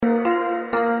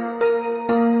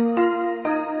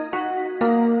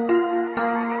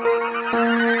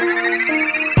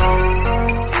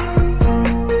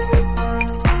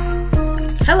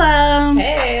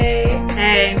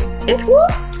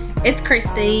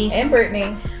Christy and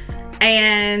Britaney.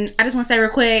 And I just want to say real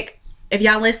quick, if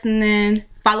y'all listening,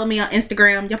 follow me on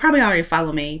Instagram. Y'all probably already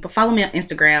follow me, but follow me on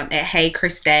Instagram at Hey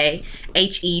Christy,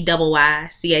 HeyChristaY.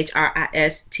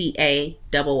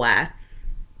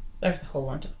 There's a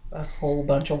whole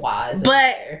bunch of Y's.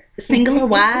 But singular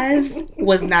Y's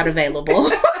was not available.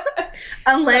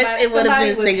 Unless it would have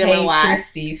been singular Hey Y's.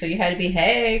 Christy, so you had to be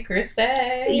Hey Christy.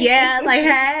 Yeah, like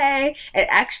hey. It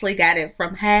actually got it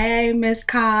from Hey Miss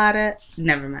Carter.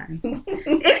 Never mind.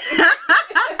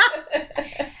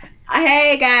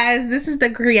 Hey guys, this is the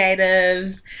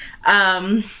Creatives.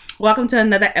 Welcome to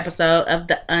another episode of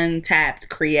the Untapped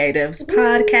Creatives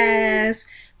podcast.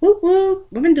 Whoop whoop.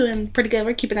 We've been doing pretty good.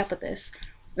 We're keeping up with this.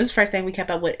 This is the first thing we kept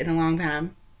up with in a long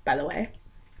time, by the way.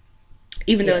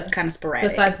 Even though it's kind of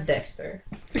sporadic. Besides Dexter.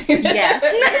 Yeah.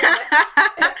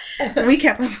 We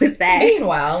kept up with that.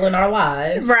 Meanwhile, in our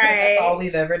lives, right. That's all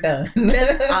we've ever done.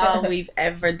 That's all we've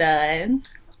ever done.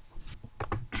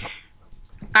 All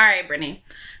right, Brittany.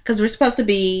 Because we're supposed to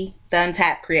be the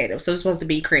Untapped Creatives. So we're supposed to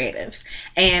be creatives.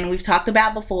 And we've talked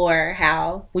about before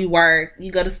how we work,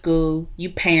 you go to school, you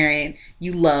parent,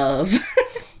 you love.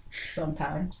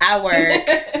 Sometimes. I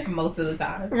work. Most of the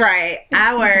time. Right.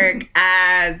 I work.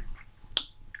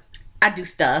 I do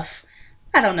stuff.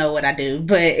 I don't know what I do,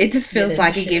 but it just feels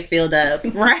like it get filled up.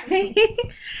 Right.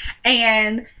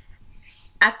 And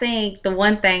I think the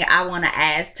one thing I want to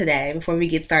ask today before we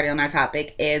get started on our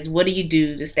topic is, what do you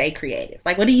do to stay creative?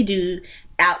 Like, what do you do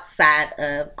outside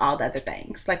of all the other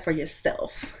things? Like, for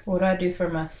yourself. What do I do for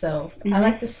myself? Mm-hmm. I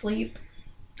like to sleep.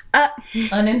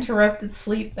 Uninterrupted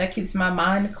sleep. That keeps my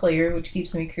mind clear, which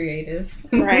keeps me creative.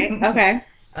 Right. Okay.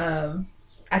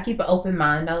 I keep an open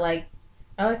mind. I like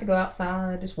to go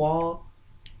outside, just walk,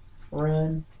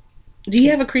 run. Do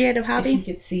you have a creative hobby? If you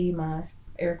could see my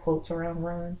air quotes around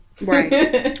run. Right.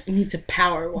 You need to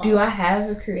power walk. Do I have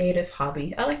a creative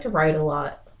hobby? I like to write a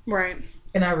lot. Right.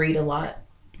 And I read a lot.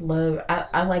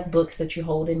 I like books that you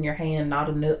hold in your hand, not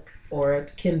a Nook or a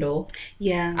Kindle.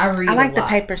 Yeah. I read I like a the lot.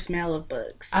 paper smell of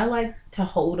books. I like to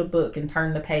hold a book and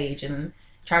turn the page and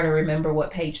try to remember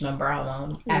what page number I'm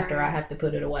on after I have to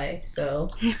put it away. So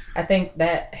I think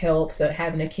that helps.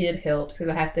 Having a kid helps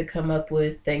because I have to come up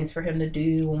with things for him to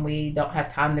do when we don't have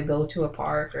time to go to a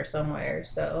park or somewhere.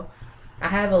 So I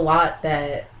have a lot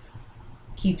that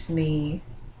keeps me,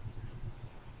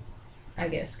 I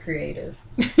guess, creative.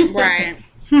 Right.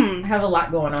 I have a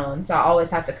lot going on, so I always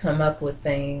have to come up with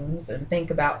things and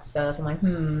think about stuff and like,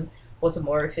 what's a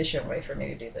more efficient way for me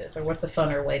to do this, or what's a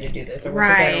funner way to do this, or what's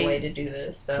a better way to do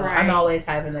this. So I'm always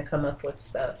having to come up with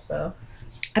stuff. So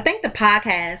I think the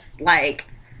podcast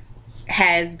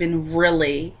has been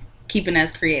really keeping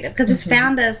us creative because it's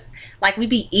found us, like, we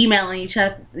be emailing each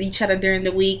other during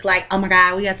the week, like, oh my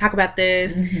god, we gotta talk about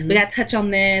this, we gotta touch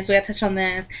on this,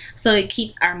 so it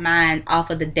keeps our mind off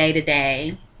of the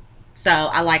day-to-day. So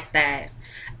I like that.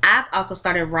 I've also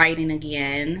started writing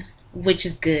again, which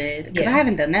is good because I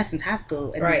haven't done that since high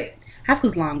school. And high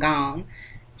school's long gone.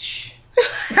 Shh.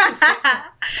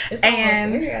 It's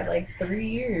almost, we got like 3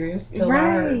 years till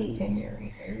our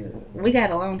tenure. We got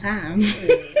a long time.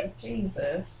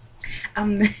 Jesus.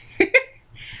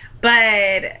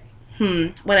 But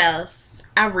what else?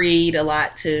 I read a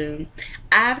lot too.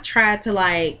 I've tried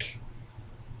to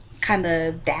kind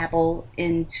of dabble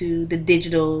into the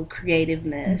digital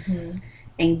creativeness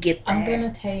and get there. I'm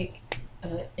gonna take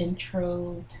an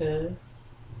intro to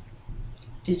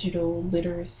digital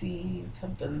literacy,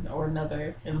 something or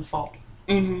another, in the fall.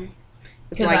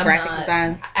 It's like graphic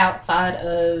design. Outside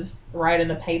of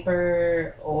writing a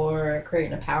paper or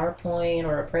creating a PowerPoint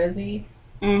or a Prezi,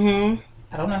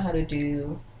 I don't know how to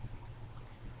do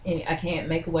I can't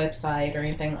make a website or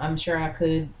anything. I'm sure I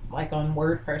could, like on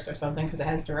WordPress or something, because it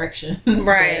has directions.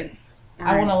 Right.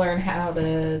 I want to learn how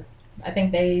to. I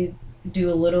think they do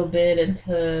a little bit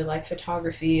into like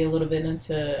photography, a little bit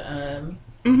into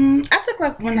I took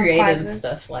like one of those classes.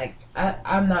 Stuff. Like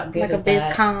I'm not good at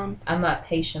that. BizCom. I'm not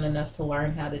patient enough to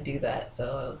learn how to do that,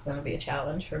 so it's going to be a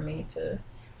challenge for me to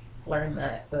learn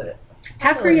that. But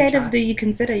how creative do you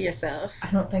consider yourself?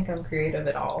 I don't think I'm creative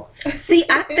at all. See,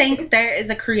 I think there is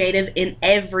a creative in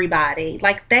everybody.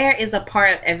 Like, there is a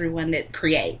part of everyone that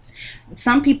creates.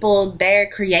 Some people, their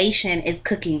creation is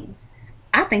cooking.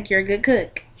 I think you're a good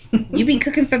cook. You be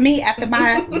cooking for me after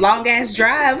my long ass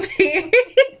drive here.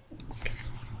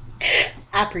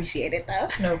 I appreciate it though.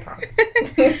 No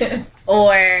problem.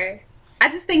 Or I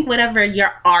just think whatever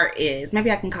your art is, maybe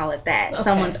I can call it that. Okay.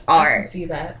 Someone's art. I can see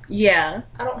that. Yeah.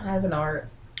 I don't have an art.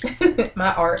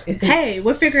 My art is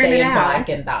we're figuring it out. Black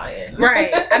and dying. Right.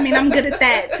 I mean, I'm good at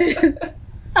that too.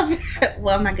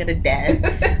 Well, I'm not good at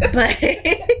that, but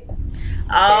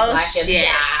Oh, shit.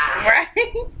 Right.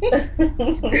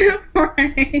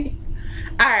 Right.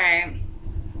 All right.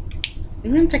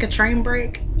 You want to take a train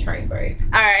break? Train break.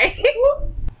 All right.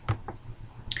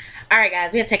 All right,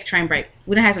 guys. We had to take a train break.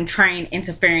 We done had some train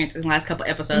interference in the last couple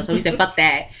episodes. So we said, fuck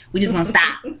that. We just going to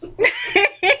stop.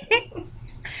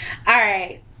 All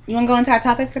right. You want to go into our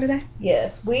topic for today?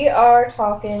 Yes. We are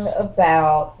talking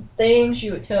about things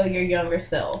you would tell your younger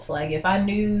self. Like, if I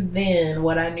knew then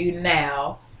what I knew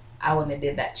now, I wouldn't have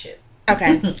did that shit.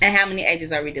 Okay. And how many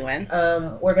ages are we doing?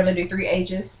 We're going to do 3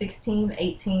 ages, 16,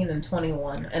 18, and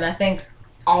 21. And I think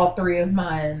all 3 of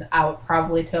mine, I would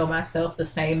probably tell myself the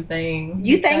same thing.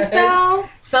 You think so?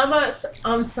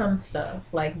 On some stuff,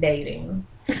 like dating.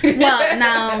 Well,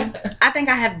 no. I think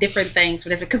I have different things for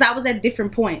different, because I was at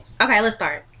different points. Okay, let's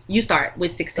start. You start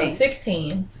with 16. So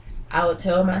 16, I would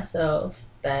tell myself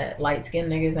that light-skinned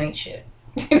niggas ain't shit.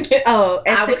 Oh,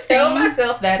 at 16? I would tell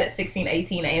myself that at 16,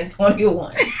 18, and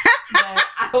 21. But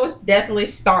I would definitely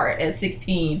start at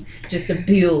 16 just to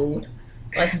build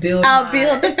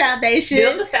the foundation.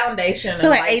 Build the foundation.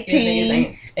 So at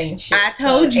 18, ain't shit. I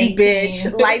told you, 18,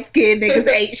 bitch, light-skinned niggas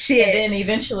ain't shit. And then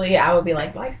eventually I would be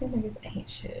like, light-skinned niggas ain't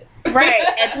shit. Right,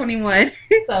 at 21.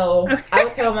 So I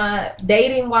would tell my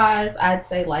dating-wise, I'd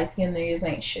say light-skinned niggas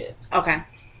ain't shit. Okay.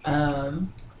 I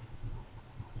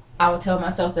would tell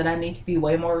myself that I need to be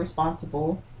way more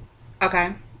responsible.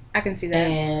 Okay. I can see that.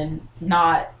 And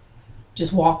not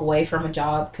just walk away from a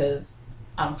job because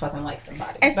I don't fucking like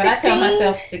somebody. At but 16? I tell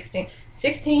myself 16.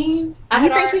 You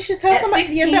think you should tell somebody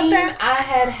 16, yourself that? I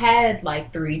had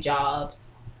like 3 jobs.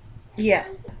 Yeah.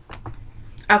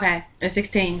 Okay. At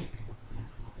 16.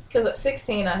 Because at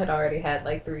 16, I had already had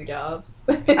like 3 jobs.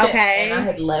 Okay. And I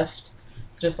had left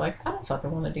just like, I don't fucking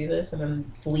want to do this, and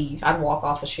then leave. I'd walk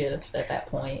off a shift at that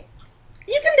point.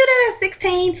 You can do that at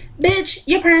 16. Bitch,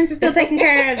 your parents are still taking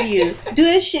care of you. Do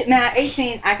this shit now.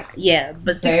 18.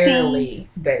 But 16.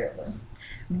 Barely.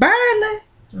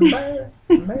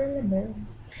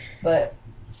 But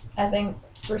I think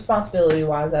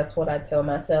responsibility-wise, that's what I tell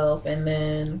myself. And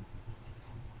then,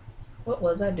 what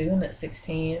was I doing at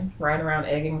 16? Riding around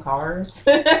egging cars.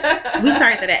 We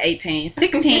started that at 18.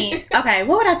 16. Okay,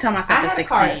 what would I tell myself at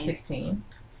 16? I had a car at 16.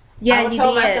 Yeah, I would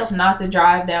tell myself not to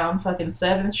drive down fucking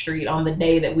 7th Street on the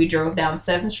day that we drove down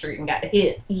 7th Street and got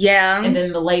hit. Yeah. And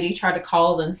then the lady tried to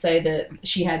call and say that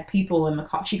she had people in the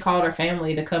car. She called her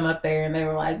family to come up there, and they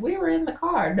were like, we were in the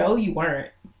car. No, you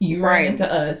weren't. You ran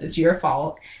into us. It's your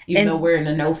fault. Even though we're in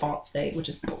a no-fault state, which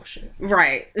is bullshit.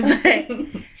 Right.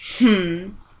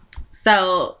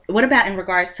 So, what about in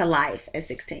regards to life at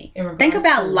 16? Think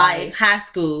about life, high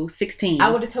school, 16. I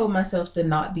would have told myself to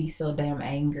not be so damn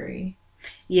angry.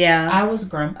 Yeah. I was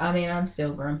grumpy. I mean, I'm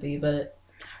still grumpy, but...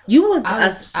 You was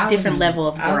a different level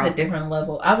of grump. I was a different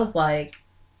level. I was like,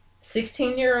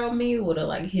 16-year-old me would have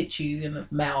like hit you in the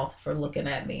mouth for looking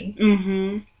at me.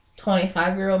 Mm-hmm.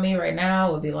 25-year-old me right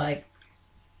now would be like,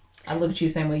 I look at you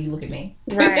the same way you look at me.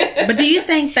 Right. But do you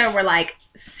think there were like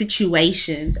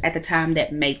situations at the time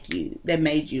that made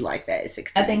you like that at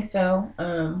 16? I think so.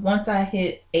 Once I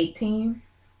hit 18,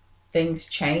 things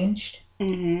changed.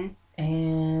 Mm-hmm.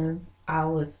 And I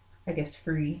was, I guess,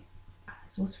 free. I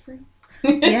was free.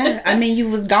 Yeah. I mean, you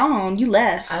was gone. You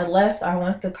left. I left. I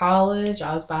went to college.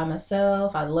 I was by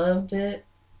myself. I loved it.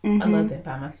 Mm-hmm. I loved it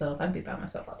by myself. I'd be by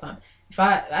myself all the time. If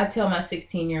I tell my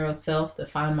 16-year-old self to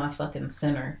find my fucking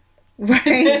center.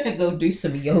 Right. Go do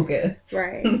some yoga.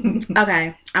 Right.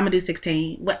 Okay. I'm going to do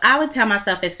 16. What I would tell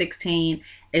myself at 16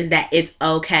 is that it's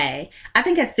okay. I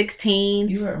think at 16...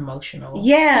 You were emotional.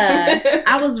 Yeah.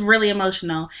 I was really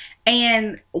emotional.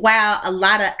 And while a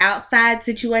lot of outside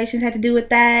situations had to do with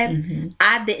that, mm-hmm.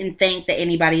 I didn't think that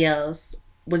anybody else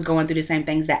was going through the same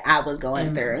things that I was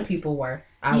going through. People were.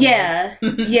 Yeah.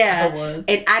 I was.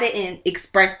 And I didn't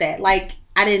express that. Like,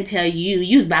 I didn't tell you.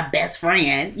 You was my best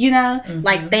friend, you know? Mm-hmm.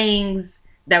 Like, things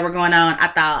that were going on, I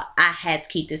thought I had to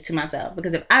keep this to myself.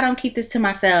 Because if I don't keep this to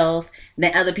myself,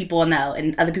 then other people will know.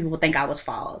 And other people will think I was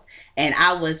fault. And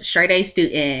I was a straight A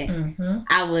student. Mm-hmm.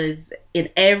 I was in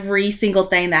every single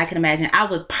thing that I can imagine. I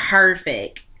was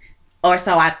perfect. Or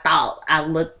so I thought. I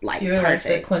looked like You're perfect.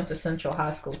 Like the quintessential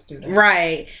high school student.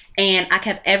 Right. And I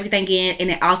kept everything in.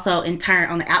 And it also, in turn,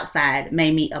 on the outside,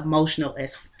 made me emotional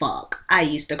as fuck. I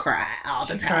used to cry all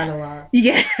the time. Cried a lot.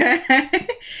 Yeah.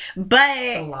 But.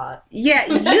 A lot. Yeah,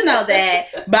 you know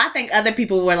that. But I think other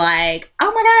people were like,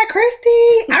 oh my God,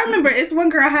 Christy. I remember this one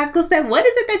girl in high school said, what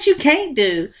is it that you can't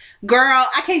do? Girl,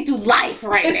 I can't do life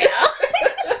right now.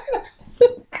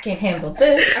 can't handle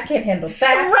this. I can't handle that.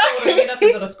 Right. I want to get up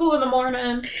and go to school in the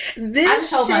morning. I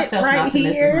told myself not to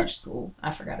miss as much school.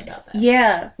 I forgot about that.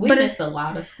 Yeah. We missed a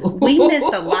lot of school. We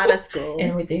missed a lot of school.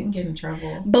 And we didn't get in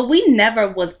trouble. But we never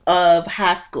was of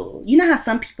high school. You know how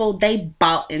some people, they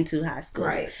bought into high school.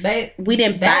 Right. We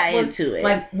didn't buy into it.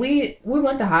 Like, we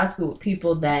went to high school with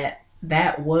people that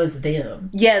was them.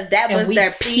 Yeah, that was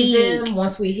their peak. Them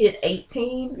once we hit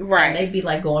 18, right? And they'd be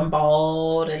like going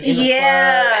bald and in the club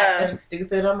acting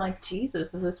stupid. I'm like,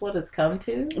 Jesus, is this what it's come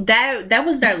to? That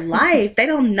was their life. They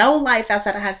don't know life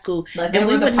outside of high school, like, and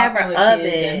we were never of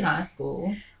it in high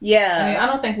school. Yeah, I mean, I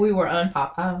don't think we were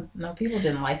unpopular. No, people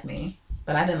didn't like me,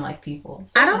 but I didn't like people.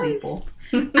 So I don't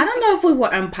know if we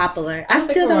were unpopular. I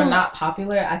still think we were not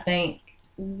popular. I think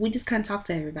we just couldn't talk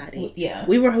to everybody. Yeah.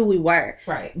 We were who we were.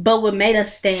 Right. But what made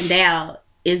us stand out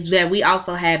is that we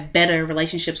also had better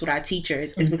relationships with our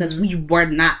teachers. Is because we were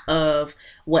not of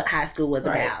what high school was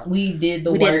about. We did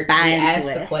the work. We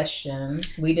asked the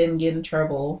questions. We didn't get in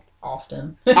trouble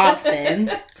often. But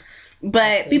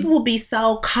people will be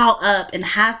so caught up in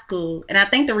high school. And I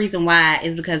think the reason why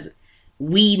is because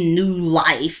we knew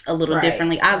life a little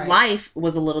differently. Our life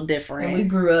was a little different. And we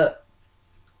grew up.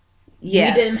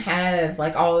 Yeah. We didn't have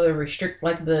like all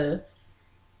the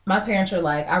my parents are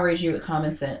like, I raised you with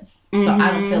common sense. So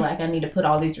I don't feel like I need to put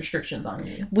all these restrictions on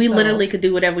you. We literally could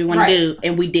do whatever we want to do,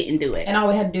 and we didn't do it. And all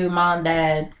we had to do, mom,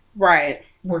 dad,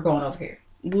 we're going over here.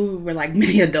 We were like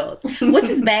many adults, which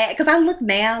is bad because I look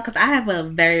now, because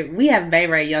we have very,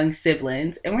 very young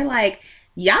siblings, and we're like,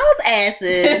 y'all's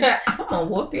asses. I'm gonna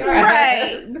whoop your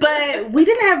ass. But we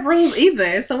didn't have rules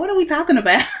either. So what are we talking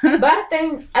about? But I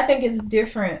think it's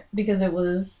different because it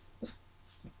was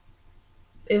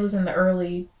in the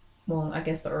early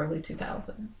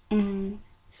 2000s. Mm-hmm.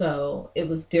 So it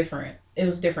was different. It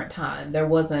was a different time. There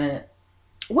wasn't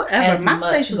whatever.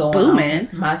 MySpace was booming.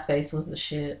 MySpace was the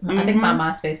shit. I think my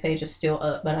MySpace page is still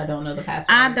up, but I don't know the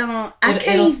password.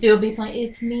 It'll still be playing.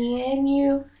 It's me and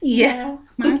you. Yeah.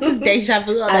 Mine's is deja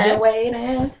vu. I've been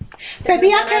waiting. Baby,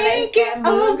 I can't get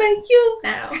over you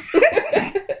now.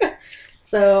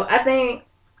 So I think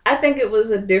it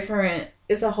was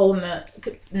it's a whole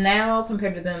now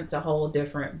compared to then, it's a whole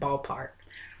different ballpark.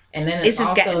 And then it's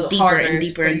just also deeper and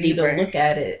deeper and deeper to look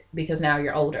at it because now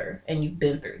you're older and you've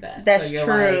been through that. That's so you're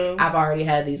true. Like, I've already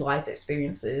had these life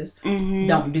experiences. Mm-hmm.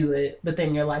 Don't do it. But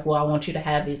then you're like, well, I want you to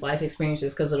have these life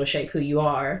experiences because it'll shape who you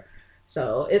are.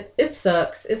 So it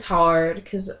sucks. It's hard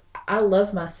because I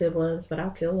love my siblings, but I'll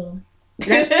kill them.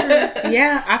 That's true.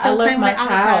 Yeah, I love my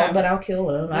child, but I'll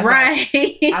kill him.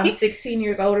 I'm 16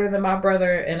 years older than my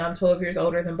brother, and I'm 12 years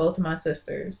older than both of my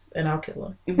sisters, and I'll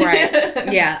kill him. Right.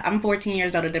 Yeah, I'm 14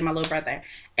 years older than my little brother,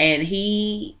 and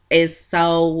he is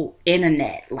so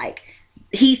internet. Like,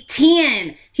 he's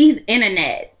 10. He's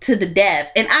internet to the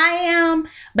death, and I am.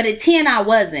 But at 10, I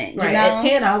wasn't. Right. You know? At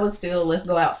 10, I was still, let's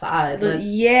go outside.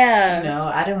 Yeah. You know,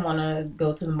 I didn't want to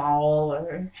go to the mall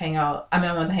or hang out. I mean,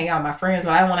 I wanted to hang out with my friends,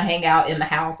 but I didn't want to hang out in the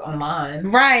house online.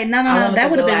 Right. No. That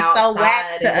would have been so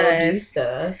whack to us.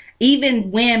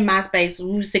 Even when MySpace,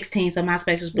 we were 16, so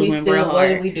MySpace was booming real hard. What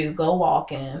did we do? Go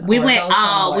walking. We went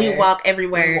all. We walk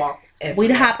everywhere.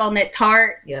 We'd hop on that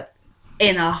TART. Yep.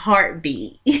 In a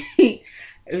heartbeat.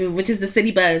 Which is the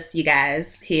city bus, you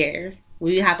guys, here.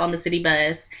 We hop on the city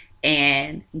bus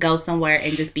and go somewhere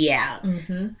and just be out.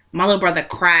 Mm-hmm. My little brother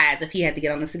cries if he had to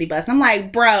get on the city bus. And I'm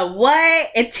like, bro, what?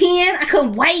 At 10? I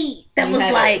couldn't wait. That was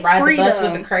like ride freedom. The bus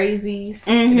with the crazies.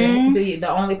 Mm-hmm. The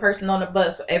only person on the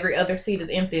bus, every other seat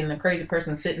is empty and the crazy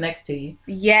person sitting next to you.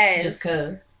 Yes. Just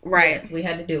because. Right. Yes, we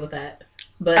had to deal with that.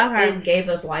 But it gave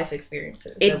us life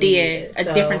experiences. It did.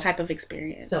 A different type of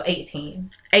experience. So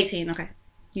 18. 18, okay.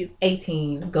 You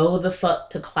 18, go the fuck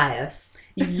to class.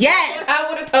 Yes. I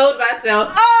would have told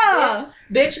myself,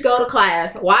 bitch, go to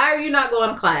class. Why are you not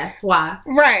going to class? Why?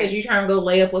 Right. Because you trying to go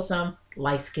lay up with some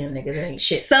light-skinned nigga that ain't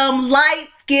shit. Some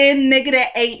light-skinned nigga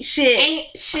that ain't shit.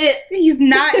 Ain't shit. He's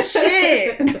not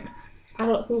shit.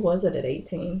 Who was it at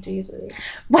 18? Jesus.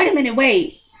 Wait a minute,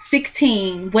 wait.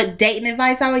 16, what dating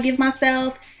advice I would give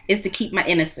myself is to keep my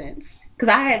innocence. Because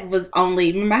I had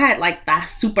like the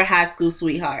super high school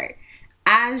sweetheart.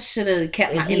 I should have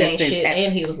kept my innocence.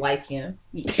 And he was light skinned.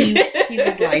 He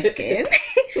was light skinned.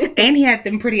 And he had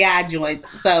them pretty eye joints,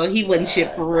 so he wasn't shit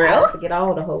for real. I have to get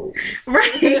all the hoes.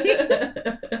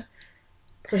 Right.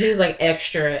 So he was like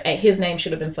extra. His name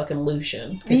should have been fucking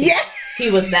Lucian. Yeah. He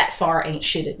was that far ain't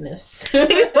shittedness.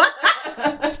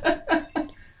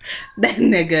 That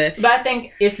nigga. But I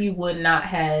think if you would not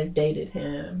have dated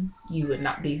him, you would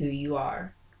not be who you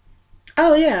are.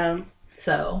 Oh, yeah.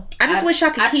 So I just wish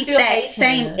I could keep that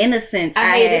same innocence.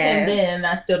 I hated him then.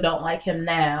 I still don't like him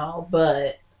now,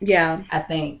 but Yeah. I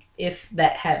think if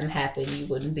that hadn't happened, you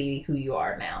wouldn't be who you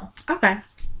are now. Okay.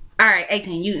 All right,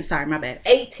 18. Sorry, my bad.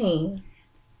 18.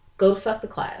 Go to fuck the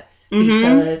class.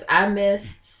 Because I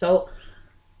missed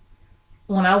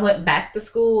when I went back to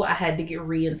school, I had to get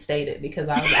reinstated because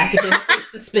I was academically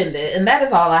suspended. And that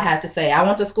is all I have to say. I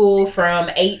went to school from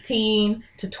 18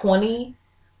 to 20.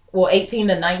 Well, 18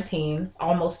 to 19,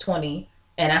 almost 20.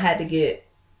 And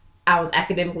I was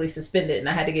academically suspended and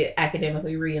I had to get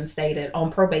academically reinstated on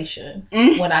probation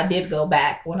when I did go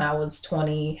back when I was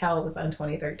 20. How old was I in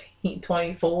 2013?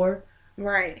 24?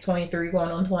 Right. 23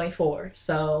 going on 24.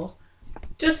 So,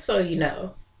 just so you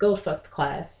know, go fuck the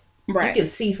class. Right. You get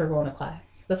C for going to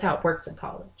class. That's how it works in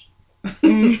college.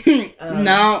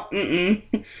 No.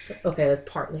 Okay, that's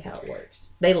partly how it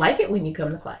works. They like it when you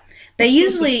come to class. They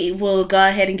usually will go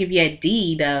ahead and give you a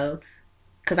D, though.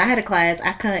 Because I had a class.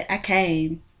 I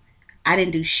came. I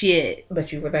didn't do shit.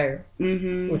 But you were there.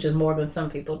 Which is more than some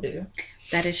people do.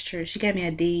 That is true. She gave me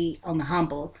a D on the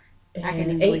humble. I can't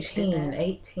even believe she did that.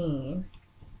 18.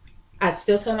 I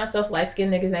still tell myself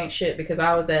light-skinned niggas ain't shit because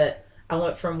I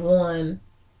went from one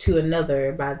to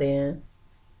another by then.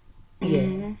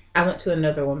 Yeah. I went to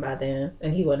another one by then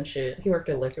and he wasn't shit. He worked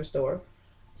at a liquor store.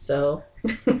 So.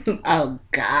 Oh,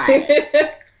 God.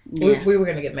 Yeah. We were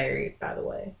going to get married, by the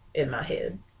way, in my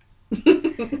head.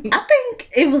 I think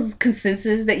it was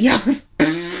consensus that y'all was...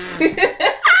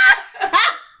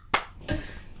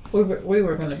 we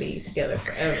were going to be together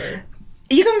forever.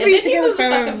 You're going to be together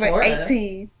forever for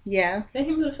 18. Yeah. Then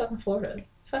he moved to fucking Florida.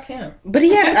 Fuck him. But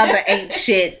he had other ain't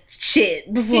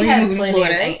shit before he moved to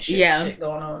Florida. Ain't shit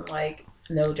going on. Like,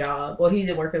 no job. Well, he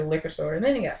did work at a liquor store and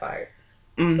then he got fired.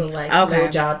 So, like, no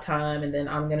job time and then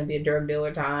I'm going to be a drug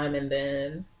dealer time and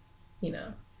then, you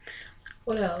know.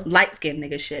 What else? Light-skinned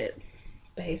nigga shit.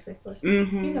 Basically. You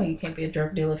know you can't be a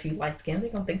drug dealer if you light-skinned. They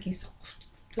gonna think you soft.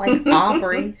 Like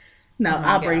Aubrey. No,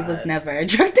 Aubrey was never a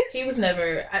drug dealer. He was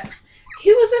never...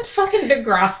 he was in fucking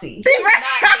Degrassi. He was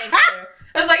not gangster.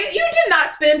 I was like, you did not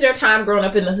spend your time growing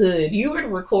up in the hood. You were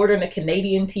recording a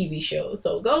Canadian TV show.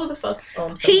 So go the fuck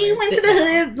on somewhere. He went to the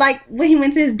hood like when he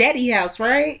went to his daddy's house,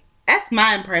 right? That's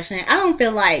my impression. I don't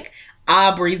feel like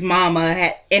Aubrey's mama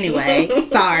had... Anyway,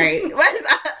 sorry.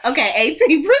 Okay,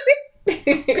 18.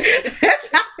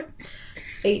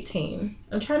 18.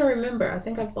 I'm trying to remember. I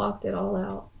think I blocked it all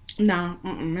out. No,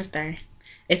 it's there.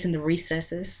 It's in the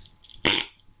recesses.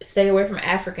 Stay away from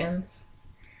Africans.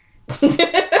 Okay.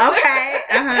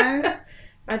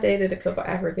 I dated a couple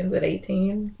Africans at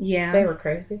 18. Yeah. They were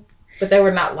crazy. But they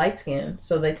were not light-skinned,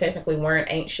 so they technically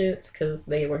weren't ain't shits because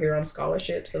they were here on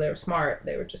scholarship, so they were smart.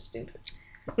 They were just stupid.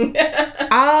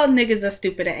 All niggas are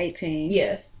stupid at 18.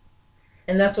 Yes.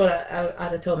 And that's what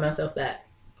I'd have told myself that.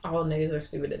 All niggas are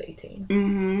stupid at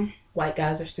 18. White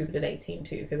guys are stupid at 18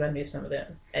 too, because I knew some of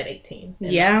them at 18.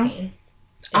 And 19.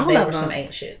 And they were some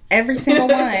ain't shits. Every single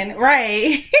one.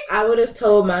 Right. I would have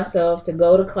told myself to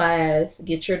go to class,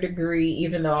 get your degree,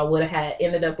 even though I would have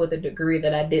ended up with a degree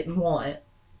that I didn't want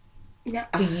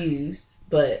to use.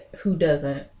 But who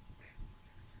doesn't?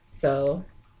 So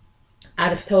I'd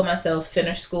have told myself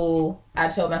finish school.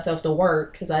 I'd told myself to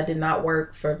work because I did not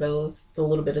work for the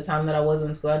little bit of time that I was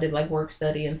in school. I did like work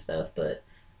study and stuff, but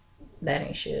that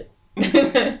ain't shit.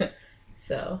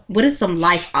 So what is some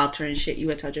life altering shit you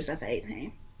would told yourself at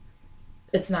 18?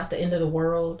 It's not the end of the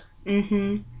world.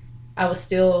 I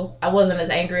wasn't as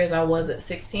angry as I was at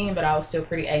 16, but I was still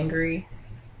pretty angry.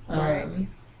 I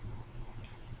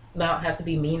don't have to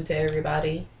be mean to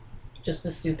everybody. Just the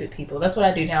stupid people. That's what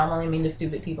I do now. I'm only mean to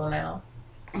stupid people now.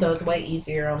 So it's way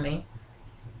easier on me.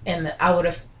 And I would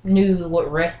have knew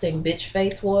what resting bitch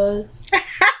face was.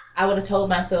 I would have told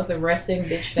myself the resting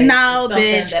bitch face no, is something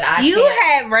bitch. That I you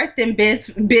can't. had resting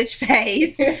bitch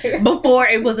face before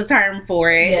it was a term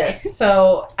for it. Yes.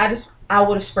 So I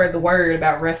would have spread the word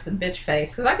about resting bitch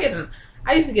face. Because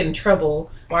I used to get in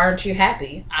trouble. Why aren't you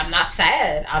happy? I'm not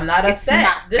sad. I'm not upset.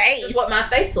 This is what my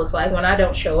face looks like when I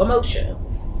don't show emotion.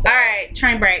 So. All right,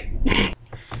 train break.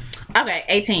 Okay,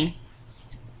 18.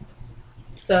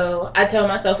 So I tell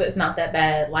myself it's not that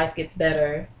bad. Life gets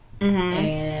better.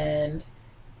 And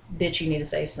bitch, you need to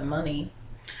save some money.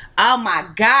 Oh my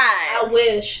God. I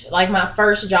wish, like my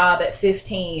first job at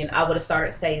 15, I would have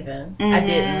started saving. I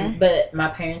didn't, but my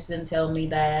parents didn't tell me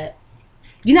that.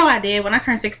 You know I did. When I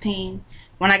turned 16,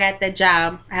 when I got that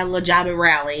job, I had a little job at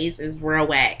Rallies. It was real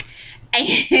whack.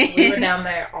 We were down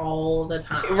there all the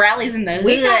time. Rallies in the hood.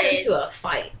 We got into a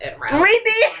fight at Rallies. We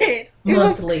did.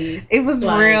 Monthly. It was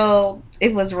like, real.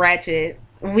 It was ratchet.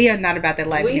 We are not about that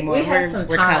life anymore. We had some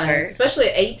times, especially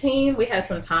at 18. We had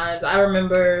some times. I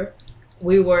remember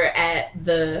we were at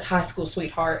the high school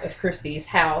sweetheart of Christy's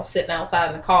house, sitting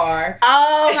outside in the car.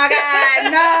 Oh my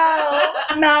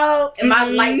God, no. And my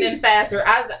lightning faster.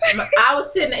 I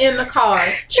was sitting in the car,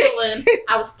 chilling.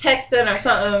 I was texting or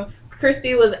something.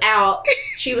 Christy was out.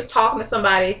 She was talking to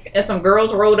somebody, and some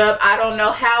girls rolled up. I don't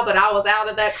know how, but I was out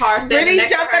of that car. Really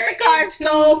jumped at the car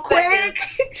so quick.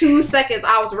 2 seconds,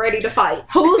 I was ready to fight.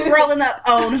 Who's rolling up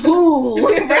on who?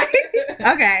 Right?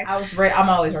 Okay. I was ready. I'm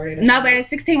always ready to fight. No, but at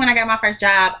 16, when I got my first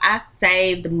job, I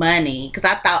saved money because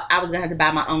I thought I was going to have to buy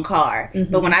my own car.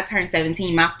 Mm-hmm. But when I turned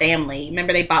 17, my family,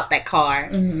 remember they bought that car.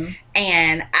 Mm-hmm.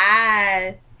 And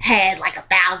I had like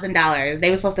 $1,000. They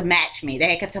were supposed to match me.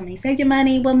 They kept telling me, save your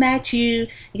money, we'll match you.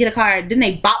 You get a car. Then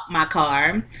they bought my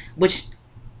car, which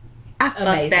I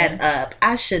fucked that up.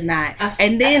 I should not.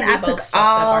 And then I took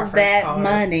all that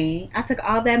money. I took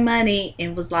all that money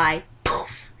and was like,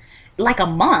 poof. Like a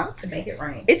month to make it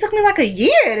rain. It took me like a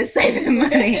year to save the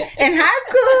money in high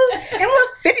school. And little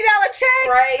 $50 checks.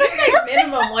 Right, you make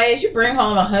minimum wage. You bring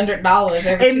home $100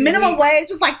 every. And minimum wage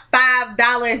was like $5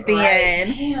 then.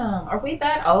 Right. Damn, are we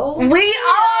that old? We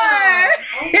are.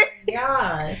 Oh my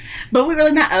God. But we're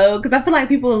really not old because I feel like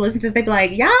people who listen to this, they be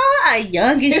like, y'all are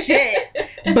young as shit.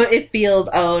 But it feels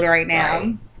old right now.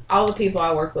 Right. All the people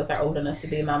I work with are old enough to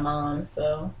be my mom,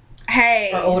 so. Hey.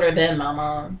 Or older than my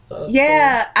mom. So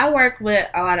yeah, cool. I work with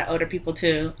a lot of older people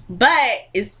too. But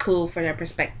it's cool for their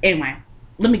perspective. Anyway,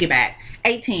 let me get back.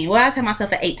 18. What did I tell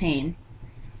myself at 18?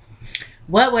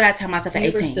 What would I tell myself at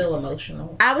 18? You were still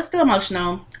emotional. I was still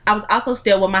emotional. I was also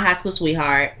still with my high school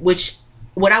sweetheart, which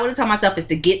what I would have told myself is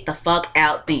to get the fuck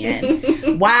out then.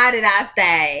 Why did I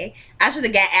stay? I should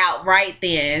have got out right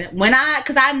then.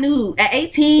 Because I knew at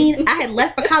 18, I had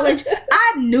left for college.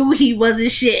 I knew he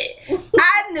wasn't shit.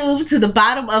 I knew to the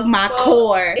bottom of my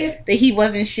core that he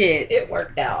wasn't shit. It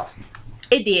worked out.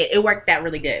 It did. It worked out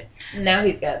really good. Now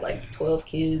he's got like 12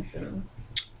 kids.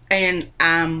 And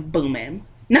I'm booming.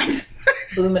 No,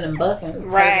 booming and bucking.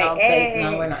 Right. Hey.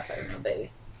 No, we're not serving no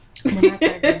babies. We're not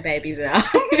serving babies at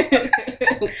all.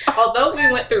 Although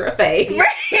we went through a phase.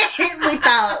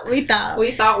 we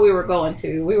thought we were going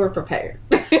to. We were prepared.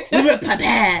 We were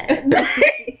prepared.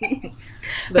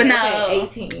 But no,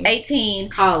 okay, 18.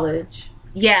 College.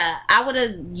 Yeah, I would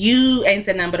have. You ain't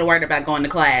said nothing but a word about going to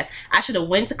class. I should have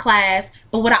went to class.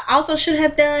 But what I also should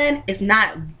have done is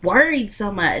not worried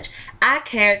so much. I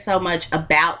cared so much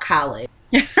about college.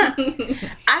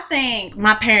 I think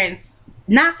my parents.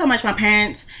 Not so much my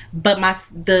parents, but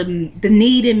the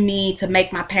need in me to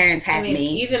make my parents have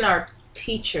me. Even our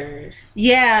teachers.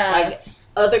 Yeah. Like,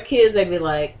 other kids, they'd be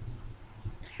like,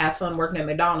 have fun working at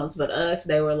McDonald's. But us,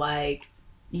 they were like,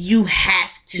 you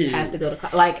have to. You have to go to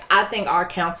college. Like, I think our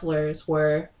counselors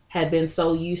had been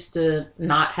so used to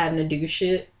not having to do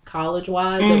shit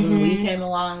college-wise that when we came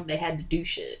along, they had to do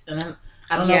shit. And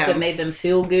I don't know if it made them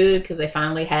feel good because they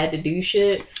finally had to do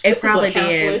shit. It probably did.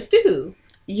 Counselors do.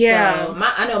 Yeah. So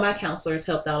I know my counselors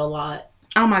helped out a lot.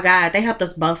 Oh my God, they helped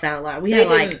us both out a lot. We had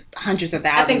like hundreds of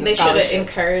thousands. I think they should have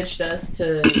encouraged us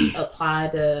to apply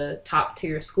to top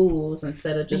tier schools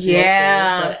instead of just local.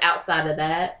 But outside of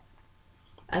that,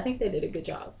 I think they did a good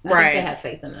job. I think they had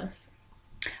faith in us.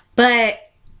 But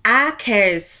I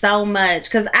cared so much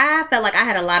because I felt like I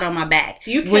had a lot on my back.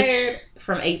 You cared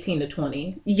from 18 to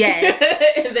 20. Yes.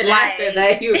 And then after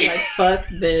that, you were like, fuck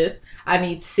this. I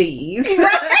need C's.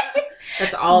 Right?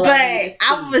 That's all I need.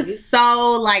 I was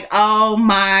so like, oh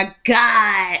my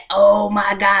God. Oh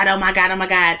my God. Oh my God. Oh my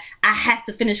God. I have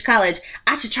to finish college.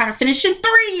 I should try to finish in 3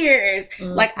 years.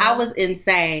 Mm-hmm. Like, I was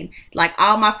insane. Like,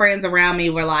 all my friends around me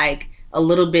were like a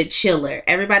little bit chiller.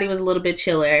 Everybody was a little bit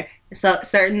chiller. So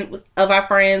certain of our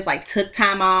friends like took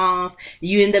time off.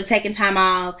 You end up taking time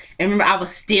off. And remember, I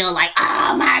was still like,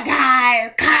 oh my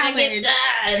God, college.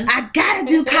 I gotta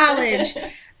do college.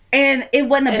 And it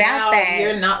wasn't about that.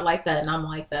 You're not like that, and I'm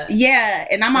like that. Yeah,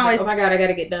 and I'm always. Oh my God, I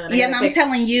gotta get done. And I'm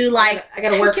telling you, like, I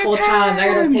gotta work full time. I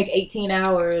gotta take 18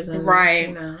 hours. And, right.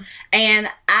 You know. And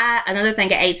another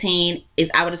thing at 18 is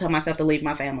I would have told myself to leave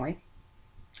my family.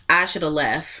 I should have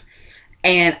left.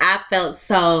 And I felt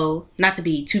so, not to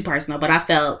be too personal, but I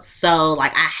felt so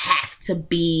like I have to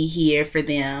be here for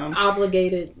them.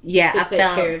 Obligated to take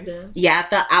care of them. Yeah, I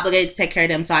felt obligated to take care of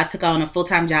them. So I took on a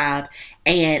full-time job.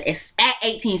 And it's at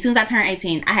 18, as soon as I turned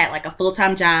 18, I had like a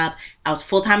full-time job. I was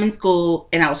full-time in school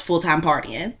and I was full-time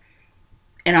partying.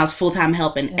 And I was full-time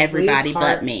helping everybody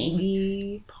but me.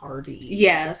 We party.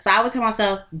 Yeah, so I would tell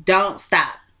myself, don't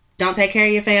stop. Don't take care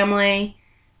of your family.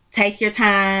 Take your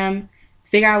time.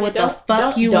 Figure out what the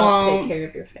fuck you want. Don't take care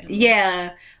of your family.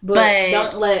 Yeah. But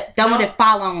don't let it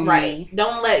fall on me.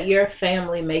 Don't let your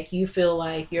family make you feel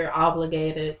like you're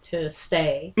obligated to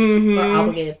stay Mm-hmm. or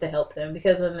obligated to help them,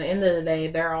 because at the end of the day,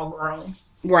 they're all grown.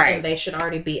 Right. And they should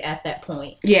already be at that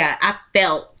point. Yeah, I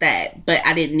felt that, but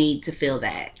I didn't need to feel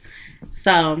that.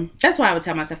 So that's why I would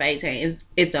tell myself at 18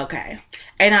 it's okay.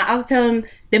 And I was telling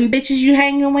them bitches you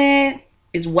hanging with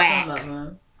is whack. Some of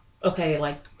them. Okay,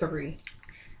 like 3.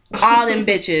 All them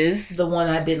bitches. The one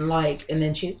I didn't like, and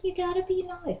then she's, you gotta be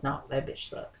nice. No, that bitch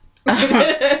sucks.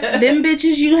 Them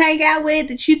bitches you hang out with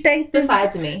that you think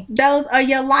besides me, those are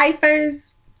your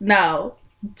lifers. No,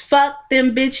 fuck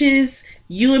them bitches.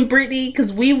 You and Brittany,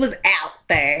 because we was out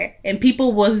there and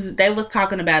people was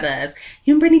talking about us.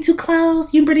 You and Brittany too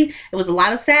close. You and Brittany. It was a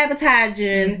lot of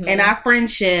sabotaging in our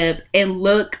friendship, and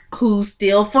look who's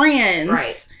still friends.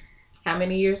 Right. How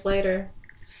many years later?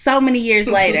 So many years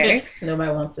later.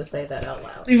 Nobody wants to say that out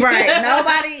loud. Right.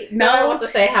 Nobody wants to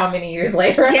say how many years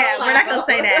later. Yeah, we're not going to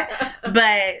say that.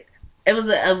 But it was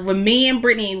when me and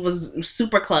Brittany was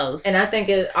super close. And I think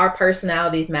our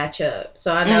personalities match up.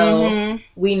 So I know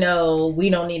we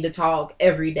don't need to talk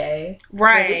every day.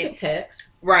 Right. But we can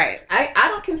text. Right. I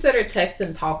don't consider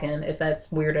texting talking, if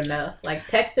that's weird enough. Like,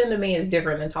 texting to me is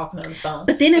different than talking on the phone.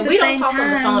 But then we don't talk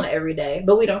on the phone every day,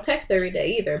 but we don't text every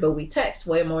day either. But we text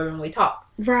way more than we talk.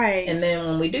 Right. And then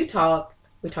when we do talk,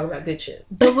 we talk about good shit.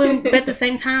 But at the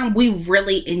same time, we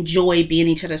really enjoy being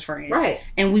each other's friends. Right.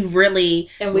 And we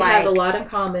really have a lot in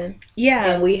common.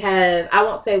 Yeah. And I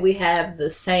won't say we have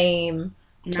the same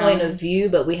point of view,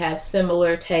 but we have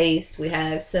similar tastes. We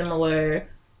have similar,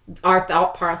 our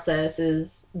thought process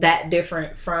is that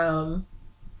different from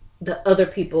the other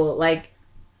people. Like,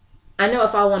 I know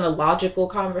if I want a logical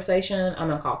conversation, I'm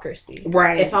gonna call Christy.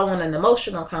 Right. If I want an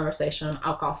emotional conversation,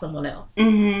 I'll call someone else.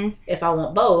 Mm-hmm. If I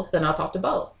want both, then I'll talk to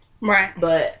both. Right.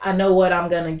 But I know what I'm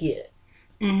gonna get.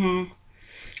 Mm-hmm.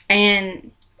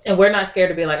 And we're not scared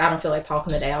to be like, I don't feel like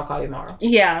talking today, I'll call you tomorrow.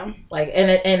 Yeah. Like,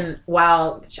 and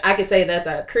while I could say that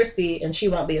to Christy and she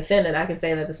won't be offended, I can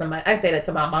say that to somebody. I can say that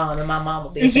to my mom and my mom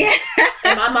will be offended. Yeah.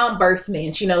 And my mom birthed me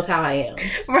and she knows how I am.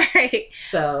 Right.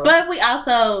 So. But we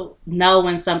also know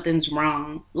when something's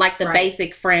wrong. Like the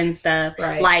basic friend stuff.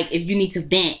 Right. Like if you need to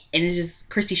vent and it's just,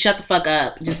 Christy, shut the fuck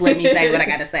up. Just let me say what I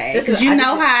gotta say. Because you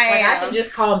know how I am. I can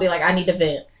just call and be like, I need to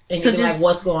vent. And you'd be like,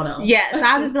 what's going on? Yeah, so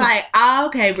I'll just be like, oh,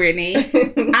 okay, Brittany.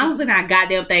 I don't say that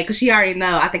goddamn thing because she already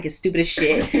know I think it's stupid as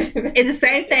shit. And the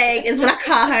same thing is when I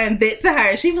call her and vent to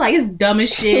her. She be like, it's dumb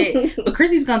as shit. But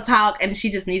Christy's going to talk and she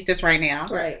just needs this right now.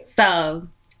 Right. So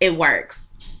it works.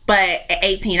 But at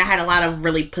 18, I had a lot of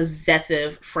really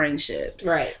possessive friendships.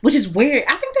 Right. Which is weird.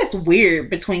 I think that's weird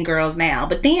between girls now.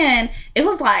 But then it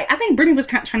was like, I think Brittany was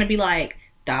kind of trying to be like,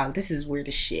 dog, this is weird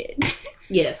as shit.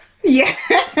 Yes. Yeah.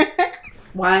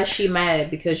 Why is she mad?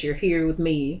 Because you're here with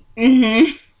me.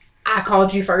 Mm-hmm. I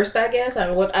called you first, I guess.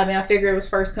 I figure it was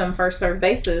first come, first served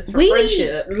basis for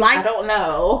friendship. I don't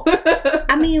know.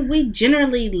 I mean, we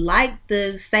generally like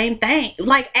the same thing.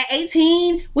 Like at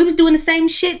 18, we was doing the same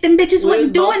shit. Them bitches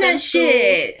wasn't doing that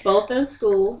shit. Both in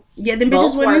school. Yeah, them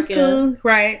bitches wasn't in school.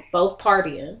 Right. Both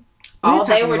pardying. All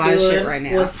they were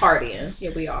doing was partying. Yeah,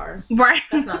 we are. Right.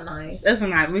 That's not nice. That's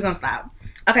not. We're gonna stop.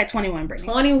 Okay, 21,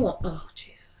 Brittany. 21. Oh,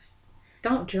 Jesus.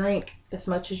 Don't drink as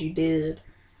much as you did.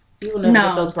 You will never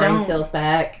get those brain cells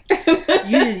back.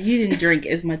 you didn't drink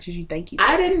as much as you think you did.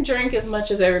 I didn't drink as much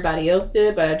as everybody else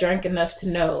did, but I drank enough to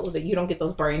know that you don't get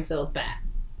those brain cells back.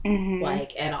 Mm-hmm.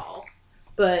 Like, at all.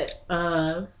 But,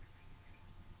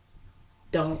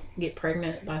 don't get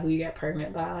pregnant by who you got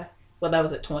pregnant by. Well, that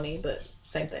was at 20, but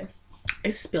same thing.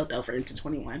 It spilled over into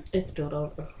 21. It spilled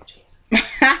over. Oh, Jesus.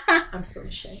 I'm so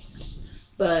ashamed.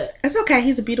 But it's okay.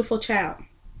 He's a beautiful child.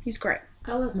 He's great.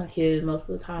 I love my kid most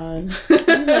of the time.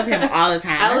 You love him all the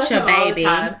time. That's your baby.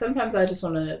 All the time. Sometimes I just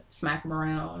want to smack him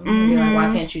around and be like,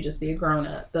 why can't you just be a grown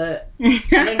up? But I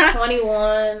think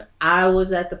 21, I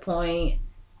was at the point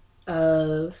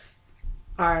of,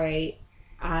 all right,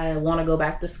 I want to go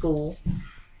back to school.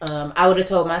 I would have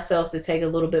told myself to take a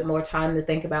little bit more time to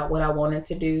think about what I wanted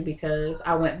to do, because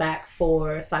I went back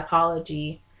for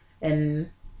psychology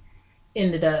and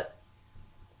ended up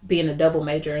being a double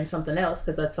major in something else,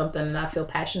 because that's something I feel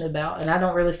passionate about. And I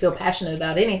don't really feel passionate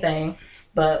about anything,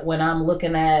 but when I'm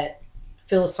looking at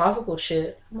philosophical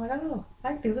shit, I'm like, oh,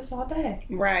 I can do this all day.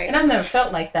 Right. And I've never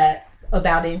felt like that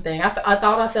about anything. I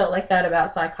thought I felt like that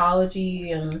about psychology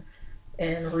and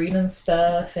reading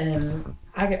stuff, and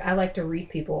I like to read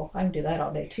people. I can do that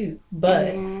all day too.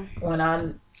 But when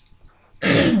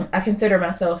I consider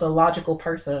myself a logical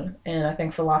person, and I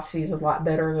think philosophy is a lot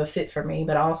better of a fit for me,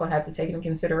 but I also have to take into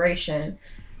consideration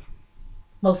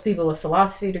most people with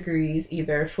philosophy degrees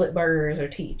either flip burgers or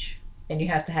teach. And you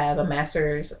have to have a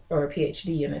master's or a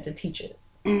PhD in it to teach it.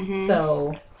 Mm-hmm.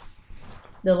 So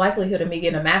the likelihood of me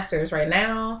getting a master's right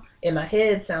now, in my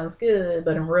head, sounds good,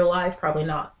 but in real life, probably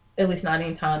not. At least not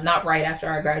anytime, not right after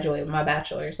I graduate with my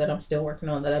bachelor's that I'm still working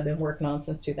on, that I've been working on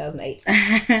since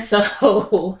 2008.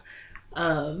 So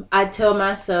I tell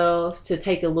myself to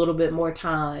take a little bit more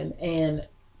time, and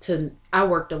I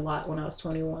worked a lot when I was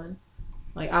 21.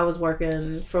 Like, I was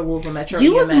working for Louisville Metro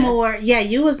You EMS.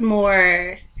 was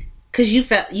more, because you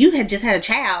felt, you had just had a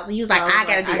child, so you was like, I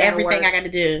got to do everything I got to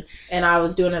do. And I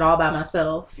was doing it all by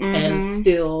myself, and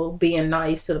still being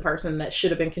nice to the person that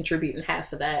should have been contributing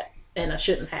half of that, and I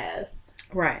shouldn't have.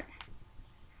 Right.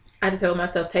 I had to tell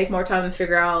myself, take more time to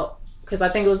figure out, because I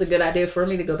think it was a good idea for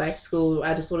me to go back to school.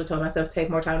 I just would have told myself to take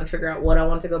more time to figure out what I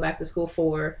wanted to go back to school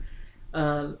for.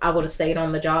 I would have stayed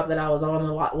on the job that I was on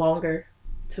a lot longer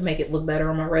to make it look better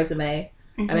on my resume.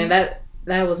 I mean, that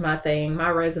was my thing. My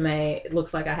resume, it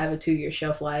looks like I have a 2-year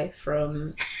shelf life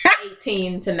from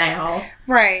 18 to now.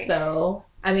 Right. So,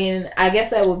 I mean, I guess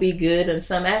that would be good in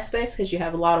some aspects because you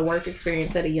have a lot of work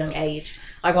experience at a young age.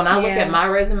 Like, when I look at my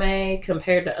resume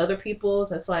compared to other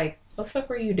people's, it's like, what the fuck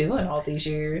were you doing all these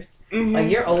years?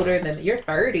 Like, you're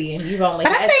 30 and you've only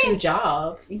had 2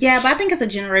 jobs. Yeah, but I think it's a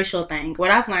generational thing. What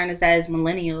I've learned is that as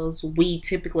millennials, we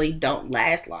typically don't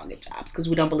last long at jobs because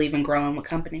we don't believe in growing with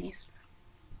companies.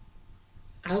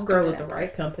 I'll grow with the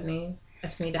right company. I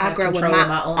just need to have control of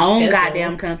my own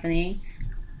goddamn company.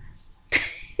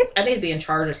 I need to be in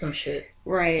charge of some shit.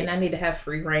 Right. And I need to have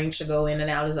free range to go in and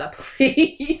out as I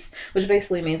please, which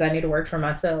basically means I need to work for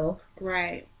myself.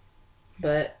 Right.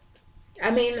 But, I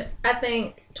mean, I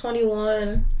think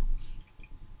 21,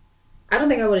 I don't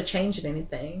think I would have changed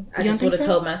anything. I just would have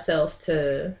told myself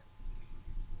to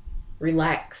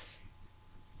relax.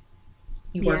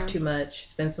 You work too much.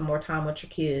 Spend some more time with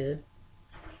your kid.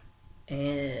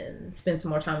 And spend some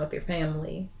more time with your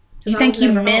family. You think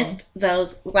you missed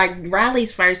those, like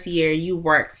Riley's first year, you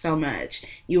worked so much.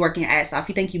 You worked your ass off.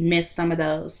 You think you missed some of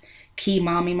those key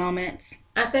mommy moments?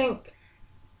 I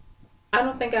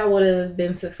don't think I would have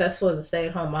been successful as a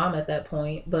stay-at-home mom at that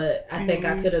point, but I think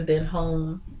I could have been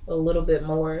home a little bit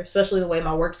more, especially the way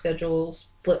my work schedules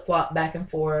flip-flop back and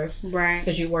forth. Right.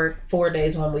 Because you work 4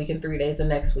 days one week and 3 days the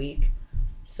next week.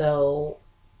 So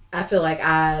I feel like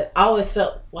I always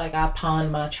felt like I pawned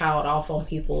my child off on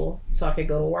people so I could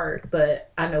go to work.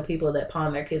 But I know people that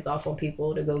pawn their kids off on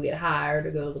people to go get high or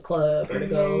to go to the club or to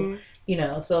go,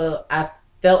 so I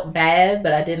felt bad,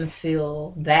 but I didn't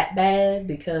feel that bad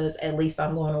because at least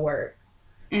I'm going to work.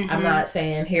 I'm not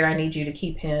saying, here, I need you to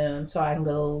keep him so I can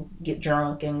go get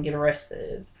drunk and get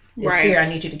arrested. It's here, I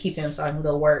need you to keep him so I can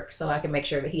go work so I can make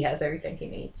sure that he has everything he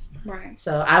needs. Right.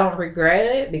 So I don't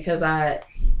regret it because I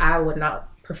would not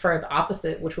prefer the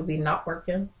opposite, which would be not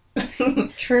working.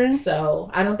 True. So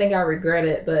I don't think I regret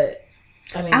it, but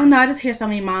I mean, I don't know. I just hear so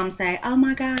many moms say, "Oh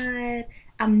my God,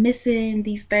 I'm missing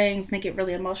these things," and they get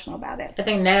really emotional about it. I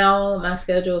think now my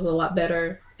schedule is a lot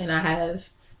better, and I have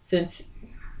since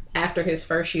after his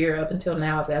first year up until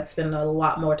now, I've got to spend a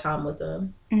lot more time with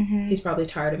him. He's probably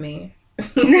tired of me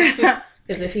because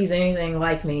if he's anything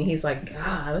like me, he's like,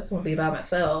 God, I just want to be by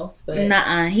myself. But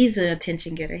nuh-uh, he's an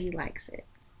attention getter. He likes it.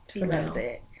 He loves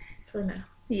it. For now.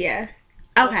 Yeah.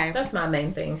 Okay. That's my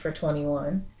main thing for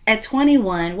 21. At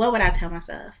 21, what would I tell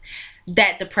myself?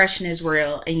 That depression is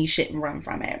real and you shouldn't run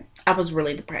from it. I was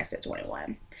really depressed at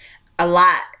 21. A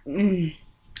lot.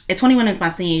 At 21 is my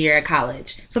senior year at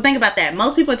college. So think about that.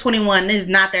 Most people at 21, this is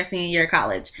not their senior year at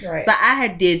college. Right. So I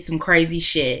had did some crazy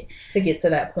shit. To get to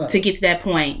that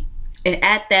point. And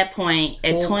at that point,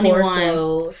 at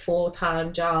 21.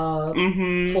 Full-time job.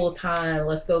 Full-time,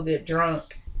 let's go get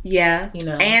drunk. Yeah.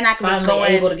 And I was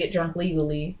able to get drunk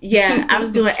legally. Yeah. I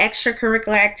was doing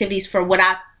extracurricular activities for what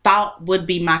I thought would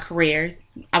be my career.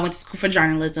 I went to school for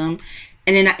journalism.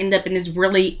 And then I ended up in this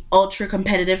really ultra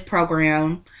competitive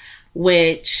program,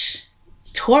 which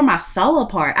tore my soul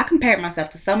apart. I compared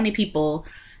myself to so many people.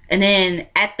 And then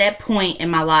at that point in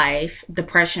my life,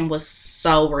 depression was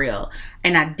so real.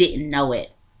 And I didn't know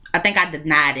it. I think I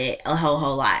denied it a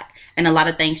whole lot. And a lot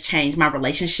of things changed. My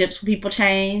relationships with people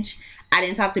changed. I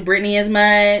didn't talk to Britaney as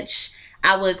much.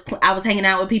 I was hanging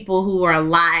out with people who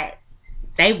were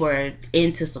they were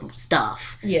into some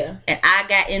stuff. Yeah. And I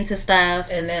got into stuff.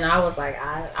 And then I was like,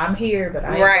 I'm here, but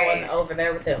I ain't going over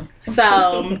there with them.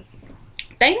 So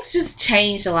things just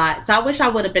changed a lot. So I wish I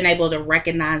would have been able to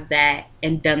recognize that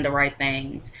and done the right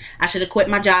things. I should have quit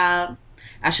my job.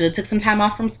 I should have took some time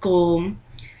off from school.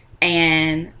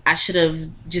 and I should have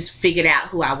just figured out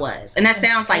who I was. And that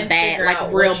sounds like bad,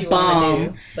 like real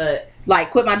bum. But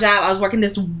like quit my job. I was working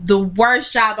the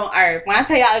worst job on earth. When I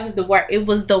tell y'all it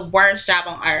was the worst job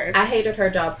on earth. I hated her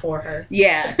job for her.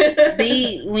 Yeah.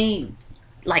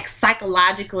 Like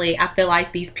psychologically, I feel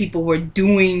like these people were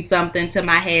doing something to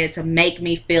my head to make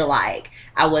me feel like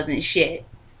I wasn't shit.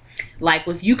 Like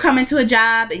if you come into a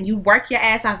job and you work your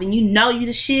ass off and you know you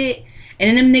the shit,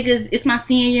 and then them niggas, it's my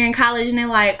senior year in college, and they're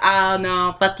like, oh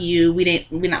no, fuck you. We're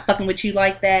not fucking with you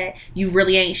like that. You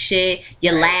really ain't shit.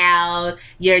 You're loud.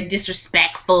 You're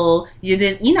disrespectful. You're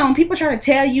this, when people try to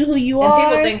tell you who you are. And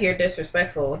people think you're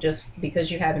disrespectful just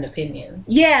because you have an opinion.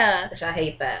 Yeah. Which I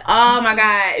hate that. Oh my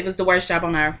God. It was the worst job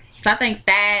on earth. So I think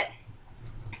that,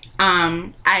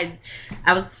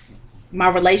 my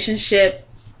relationship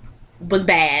was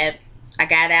bad. I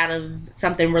got out of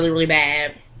something really, really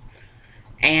bad.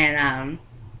 And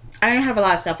I didn't have a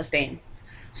lot of self-esteem.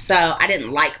 So I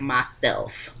didn't like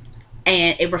myself.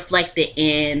 And it reflected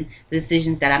in the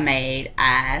decisions that I made.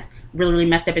 I really, really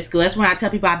messed up at school. That's when I tell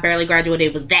people I barely graduated.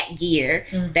 It was that year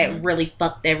that really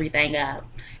fucked everything up.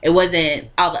 It wasn't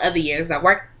all the other years. I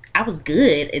was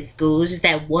good at school. It was just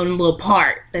that one little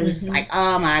part that was just like,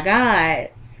 oh my God.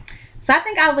 So I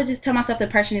think I would just tell myself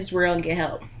depression is real and get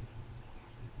help.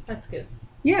 That's good.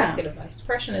 Yeah. That's good advice.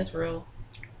 Depression is real.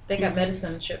 They got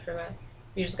medicine and shit for that.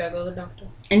 You just gotta go to the doctor.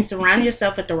 And surround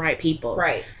yourself with the right people.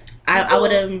 Right. I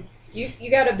would have... You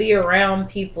gotta be around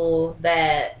people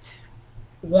that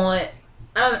want...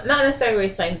 not necessarily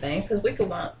the same things, because we could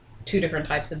want two different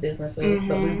types of businesses,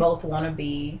 but we both want to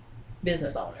be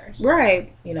business owners.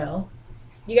 Right. You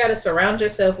gotta surround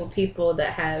yourself with people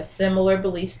that have similar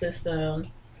belief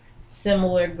systems,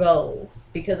 similar goals.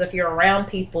 Because if you're around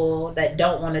people that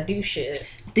don't want to do shit...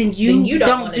 Then you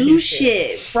don't do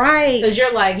shit. Right. Because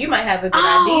you're like, you might have a good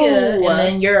idea, and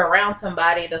then you're around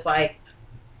somebody that's like,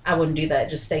 I wouldn't do that.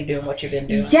 Just stay doing what you've been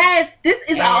doing. Yes. This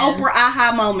is an Oprah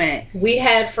aha moment. We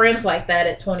had friends like that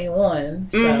at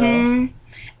 21. So.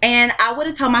 And I would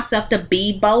have told myself to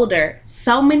be bolder.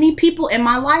 So many people in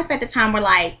my life at the time were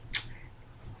like,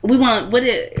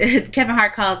 Kevin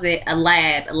Hart calls it a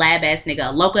lab ass nigga,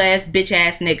 a local ass bitch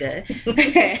ass nigga,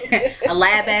 a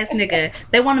lab ass nigga.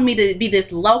 They wanted me to be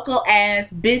this local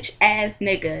ass bitch ass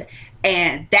nigga,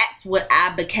 and that's what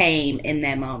I became in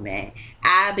that moment.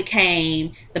 I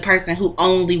became the person who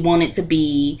only wanted to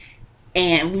be,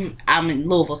 and I'm in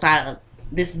Louisville, so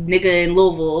this nigga in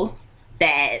Louisville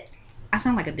that I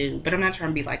sound like a dude, but I'm not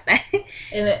trying to be like that.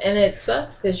 And it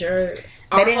sucks because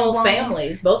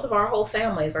both of our whole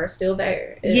families are still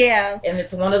there. And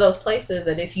it's one of those places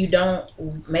that if you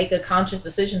don't make a conscious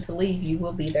decision to leave, you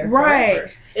will be there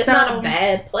forever. It's not a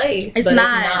bad place,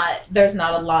 there's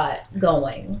not a lot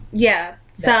going. Yeah.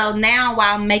 So now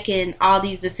while I'm making all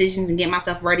these decisions and getting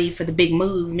myself ready for the big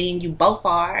move, me and you both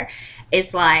are,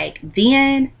 it's like,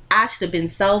 then I should have been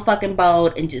so fucking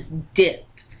bold and just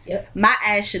dipped. Yep. My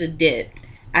ass should have dipped.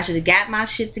 I should have got my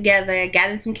shit together, got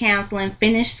in some counseling,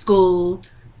 finished school,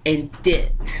 and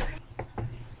dipped.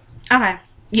 Okay.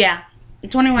 Yeah.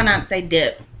 21, I'd say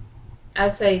dip.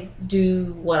 I'd say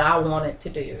do what I wanted to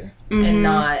do. And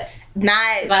not...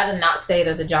 Because I did not stay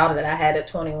at the job that I had at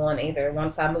 21 either.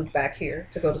 Once I moved back here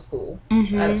to go to school,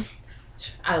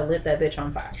 I lit that bitch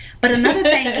on fire. But another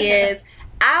thing is,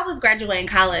 I was graduating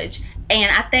college, and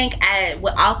I think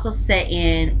what also set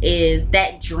in is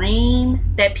that dream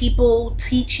that people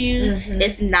teach you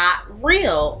is not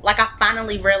real. Like, I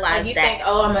finally realized you that. Think,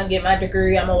 I'm going to get my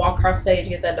degree, I'm going to walk across stage,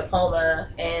 get that diploma,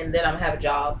 and then I'm going to have a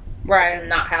job. Right. That's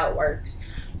not how it works.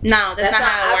 No, that's not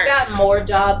how it works. I've got more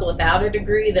jobs without a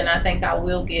degree than I think I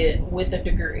will get with a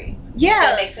degree. Yeah. If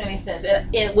that makes any sense.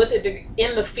 With a degree,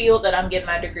 in the field that I'm getting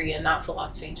my degree in, not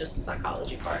philosophy, just the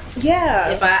psychology part. Yeah.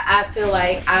 If I feel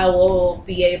like I will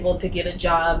be able to get a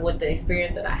job with the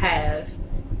experience that I have,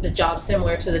 the job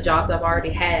similar to the jobs I've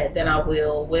already had, than I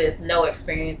will with no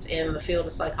experience in the field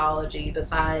of psychology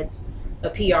besides a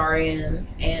PRN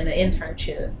and an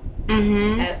internship.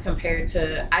 As compared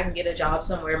to, I can get a job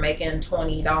somewhere making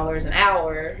 $20 an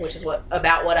hour, which is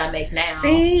about what I make now.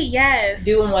 See, yes.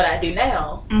 Doing what I do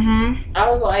now. I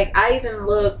was like, I even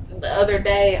looked the other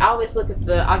day. I always look at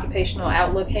the Occupational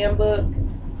Outlook Handbook,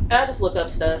 and I just look up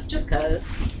stuff just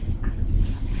cause.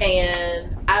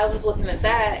 And I was looking at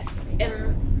that,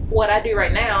 and what I do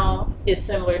right now is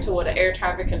similar to what an air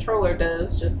traffic controller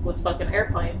does, just with fucking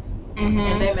airplanes.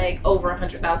 And they make over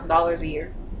 $100,000 a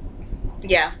year.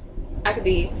 Yeah. I could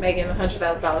be making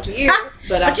 $100,000 a year,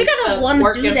 but you gotta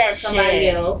want to do that for somebody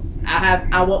shit. else.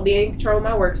 I won't be in control of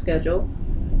my work schedule.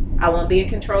 I won't be in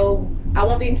control,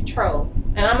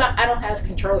 and I don't have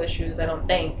control issues, I don't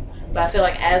think. But I feel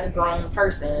like as a grown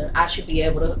person, I should be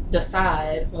able to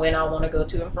decide when I want to go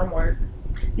to and from work.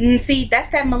 See, that's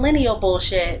that millennial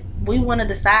bullshit. We want to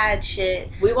decide shit.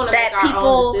 We want to make our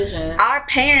own decisions. Our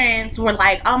parents were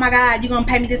like, oh my God, you're going to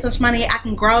pay me this much money. I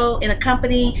can grow in a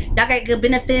company. Y'all got good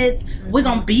benefits. Mm-hmm. We're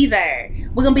going to be there.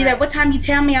 We're going to be there. What time you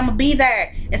tell me I'm going to be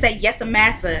there? It's that yes,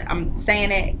 massa. I'm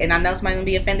saying it, and I know somebody's going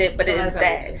to be offended, but it is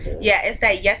that. Yeah, it's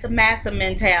that yes, massa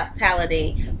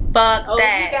mentality. Fuck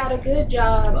that. You got a good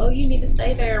job. Oh, you need to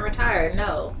stay there and retire.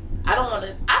 No. I don't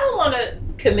want to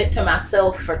commit to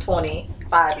myself for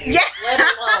 25 years. Yeah. Let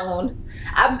alone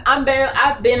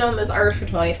I've been on this earth for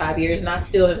 25 years and I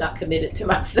still have not committed to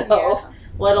myself. Yeah.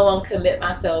 Let alone commit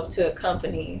myself to a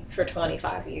company for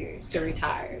 25 years to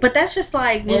retire. But that's just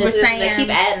like we were saying. They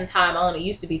keep adding time on. It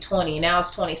used to be 20. Now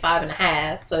it's 25 and a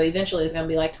half. So eventually it's going to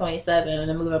be like 27 and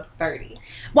then move up to 30.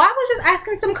 Well, I was just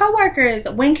asking some coworkers,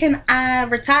 when can I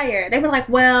retire? They were like,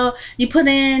 well, you put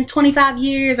in 25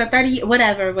 years or 30,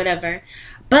 whatever.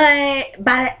 But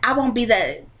I won't be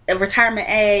the retirement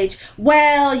age.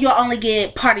 Well, you'll only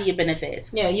get part of your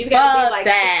benefits. Yeah, you've got to be like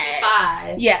that.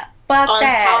 65. Yeah. Fuck on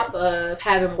that. top of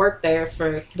having worked there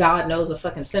for God knows a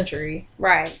fucking century.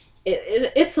 Right.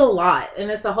 It's a lot,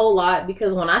 and it's a whole lot,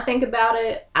 because when I think about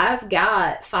it, I've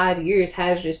got 5 years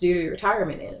hazardous duty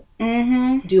retirement in.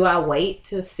 Mm-hmm. Do I wait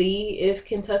to see if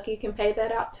Kentucky can pay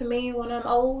that out to me when I'm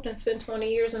old and spend 20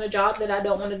 years in a job that I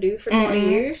don't want to do for 20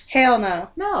 years? Hell no.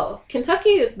 No.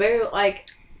 Kentucky is very, like,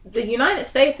 the United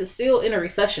States is still in a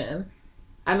recession.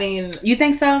 I mean... You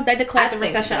think so? They declared the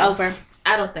recession over.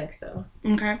 I don't think so.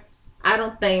 Okay. I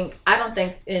don't think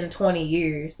in 20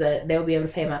 years that they'll be able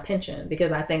to pay my pension,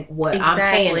 because I think what I'm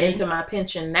paying into my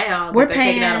pension now, they're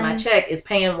taking out of my check, is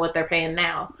paying what they're paying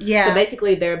now. Yeah. So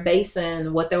basically they're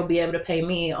basing what they'll be able to pay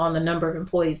me on the number of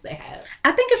employees they have.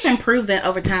 I think it's been proven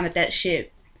over time that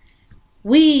shit,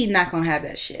 we not gonna have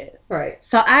that shit. Right.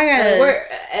 So I gotta...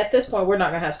 at this point, we're not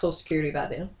gonna have Social Security by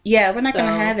then. Yeah, we're not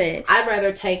gonna have it. I'd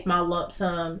rather take my lump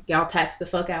sum, y'all tax the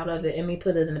fuck out of it, and me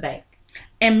put it in the bank.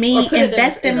 And me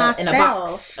invest in myself. In a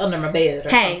box under my bed.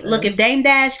 Hey, something. Look, if Dame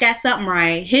Dash got something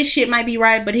right, his shit might be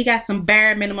right, but he got some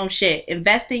bare minimum shit.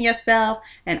 Invest in yourself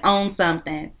and own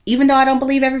something. Even though I don't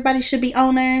believe everybody should be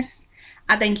owners,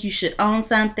 I think you should own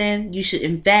something. You should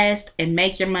invest and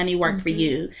make your money work for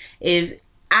you. If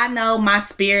I know my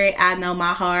spirit, I know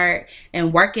my heart,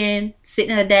 and working,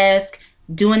 sitting at a desk,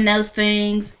 doing those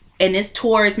things, and it's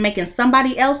towards making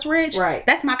somebody else rich, right?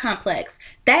 That's my complex.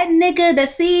 That nigga, the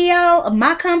CEO of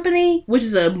my company, which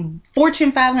is a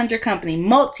Fortune 500 company,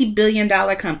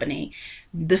 multi-billion-dollar company,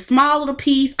 the small little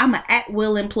piece, I'm an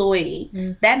at-will employee.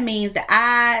 That means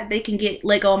that they can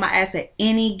let go of my ass at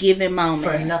any given moment.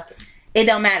 For nothing. It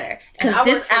don't matter. Because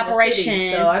this operation...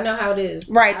 City, so I know how it is.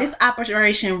 Right. This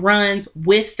operation runs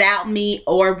without me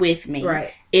or with me.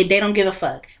 Right. They don't give a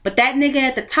fuck. But that nigga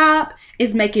at the top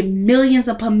is making millions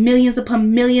upon millions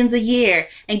upon millions a year.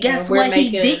 And guess what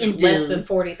he didn't do? Less than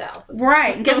 40,000.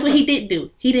 Right. And guess what he didn't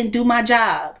do? He didn't do my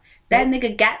job. That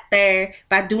nigga got there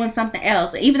by doing something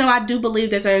else. Even though I do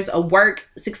believe that there's a work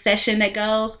succession that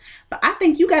goes, but I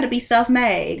think you got to be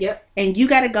self-made. Yep. And you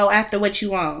got to go after what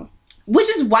you want. Which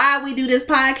is why we do this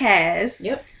podcast.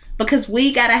 Yep. Because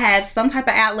we got to have some type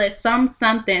of outlet,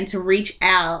 something to reach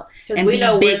out and we be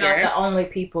know bigger. We're not the only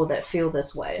people that feel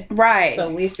this way. Right.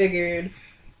 So we figured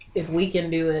if we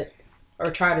can do it, or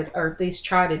at least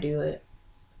try to do it,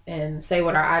 and say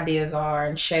what our ideas are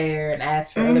and share and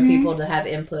ask for other people to have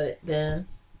input, then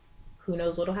who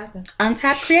knows what'll happen.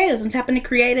 Untap creatives. Untapping the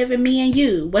creative in me and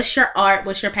you. What's your art?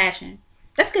 What's your passion?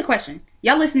 That's a good question.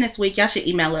 Y'all listen this week. Y'all should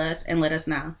email us and let us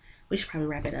know. We should probably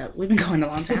wrap it up. We've been going a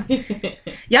long time.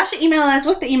 Y'all should email us.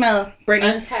 What's the email,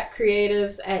 Brittany?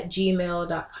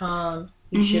 untapcreatives@gmail.com.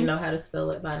 You should know how to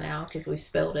spell it by now, because we've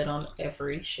spelled it on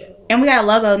every show. And we got a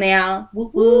logo now.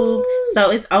 Woo woo.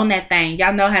 So it's on that thing.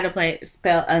 Y'all know how to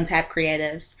spell Untap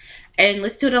Creatives. And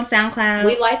let's do it on SoundCloud.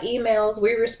 We like emails.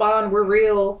 We respond. We're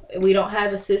real. We don't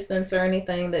have assistants or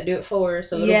anything that do it for us.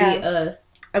 So it'll be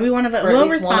us. Or we'll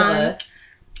respond.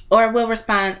 Or we'll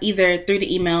respond either through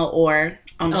the email or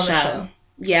on the show.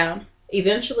 Yeah.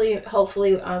 Eventually,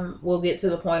 hopefully, we'll get to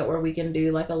the point where we can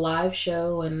do like a live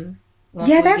show, and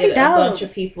that'd be dope. A bunch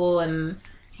of people, and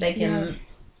they can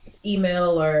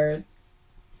email or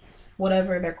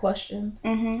whatever their questions.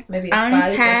 Maybe a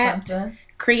Skype or something.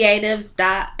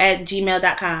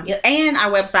 Creatives@gmail.com. Yep. And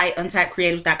our website,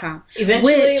 untapcreatives.com.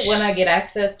 Eventually, when I get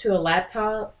access to a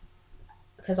laptop,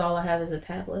 because all I have is a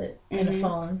tablet and a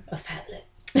phone, a phablet.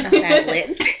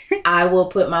 I will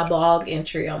put my blog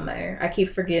entry on there. I keep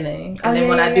forgetting. And then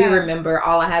when I do remember,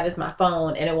 all I have is my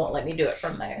phone, and it won't let me do it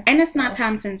from there. And it's not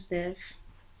time sensitive.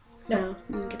 So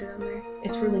we can get it on there.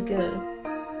 It's really good.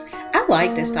 I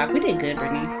like this talk. We did good,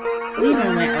 Brittany. We even